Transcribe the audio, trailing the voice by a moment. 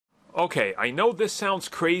Okay, I know this sounds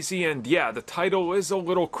crazy, and yeah, the title is a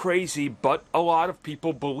little crazy, but a lot of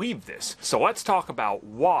people believe this. So let's talk about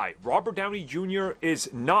why Robert Downey Jr. is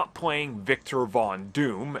not playing Victor Von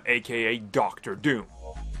Doom, aka Doctor Doom.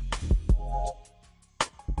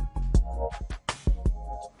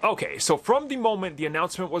 Okay, so from the moment the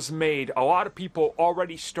announcement was made, a lot of people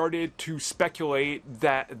already started to speculate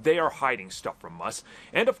that they are hiding stuff from us.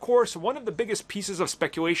 And of course, one of the biggest pieces of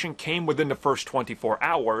speculation came within the first 24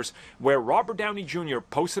 hours, where Robert Downey Jr.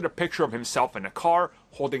 posted a picture of himself in a car,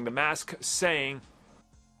 holding the mask, saying,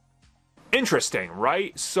 interesting,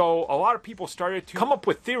 right? So a lot of people started to come up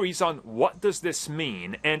with theories on what does this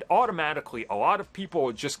mean, and automatically a lot of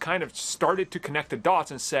people just kind of started to connect the dots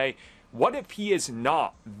and say, what if he is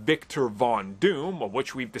not Victor Von Doom,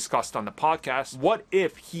 which we've discussed on the podcast? What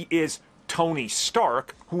if he is Tony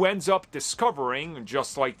Stark, who ends up discovering,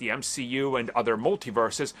 just like the MCU and other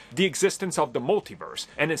multiverses, the existence of the multiverse?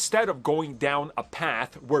 And instead of going down a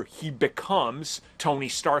path where he becomes Tony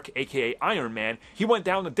Stark, aka Iron Man, he went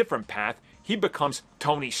down a different path. He becomes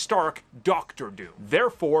Tony Stark, Doctor Doom.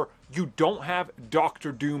 Therefore, you don't have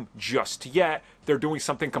Doctor Doom just yet. They're doing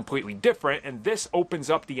something completely different, and this opens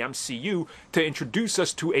up the MCU to introduce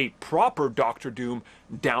us to a proper Doctor Doom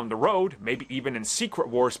down the road, maybe even in Secret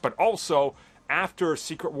Wars, but also after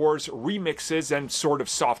Secret Wars remixes and sort of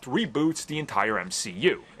soft reboots the entire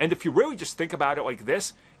MCU. And if you really just think about it like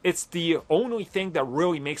this, it's the only thing that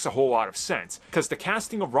really makes a whole lot of sense. Because the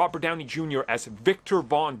casting of Robert Downey Jr. as Victor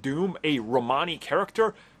Von Doom, a Romani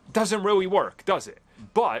character, doesn't really work, does it?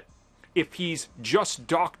 But if he's just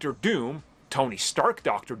Doctor Doom, Tony Stark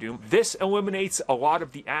Doctor Doom, this eliminates a lot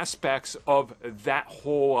of the aspects of that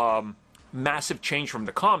whole massive change from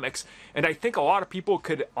the comics, and I think a lot of people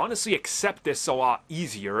could honestly accept this a lot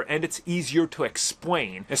easier, and it's easier to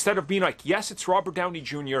explain. Instead of being like, yes, it's Robert Downey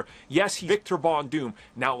Jr., yes, he's Victor Von Doom,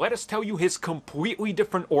 now let us tell you his completely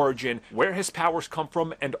different origin, where his powers come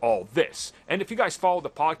from, and all this. And if you guys follow the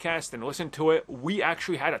podcast and listen to it, we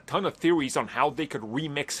actually had a ton of theories on how they could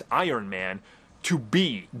remix Iron Man to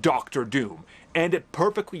be Doctor Doom, and it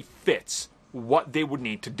perfectly fits what they would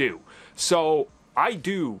need to do. So I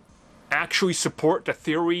do actually support the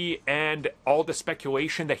theory and all the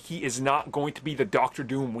speculation that he is not going to be the Doctor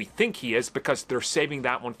Doom we think he is, because they're saving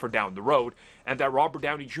that one for down the road, and that Robert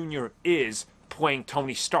Downey Jr. is playing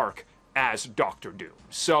Tony Stark as Doctor Doom.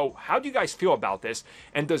 So how do you guys feel about this?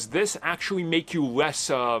 And does this actually make you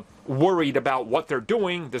less worried about what they're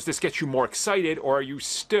doing? Does this get you more excited? Or are you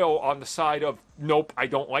still on the side of, nope, I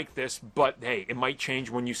don't like this, but hey, it might change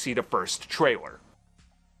when you see the first trailer?